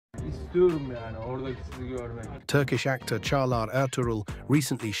istiyorum yani oradaki sizi görmek. Turkish actor Çağlar Ertuğrul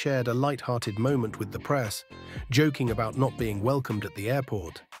recently shared a light-hearted moment with the press, joking about not being welcomed at the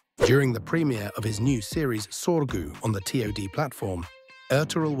airport. During the premiere of his new series Sorgu on the TOD platform,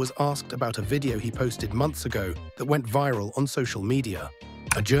 Ertuğrul was asked about a video he posted months ago that went viral on social media.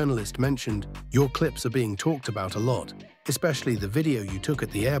 A journalist mentioned, "Your clips are being talked about a lot, especially the video you took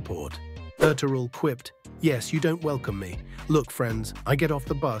at the airport." Ertuğrul quipped, "Yes, you don't welcome me. Look, friends, I get off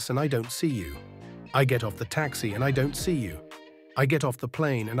the bus and I don't see you. I get off the taxi and I don't see you. I get off the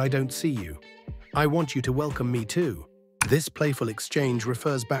plane and I don't see you. I want you to welcome me too." This playful exchange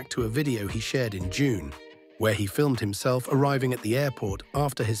refers back to a video he shared in June, where he filmed himself arriving at the airport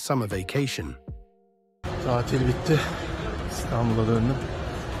after his summer vacation. Tatil bitti. İstanbul'a döndüm.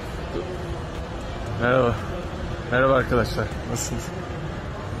 Merhaba. Merhaba arkadaşlar. Nasılsınız?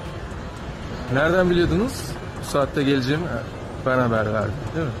 Nereden biliyordunuz? Bu saatte geleceğimi ben haber verdim,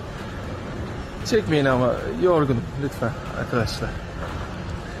 değil mi? Çekmeyin ama yorgunum lütfen arkadaşlar.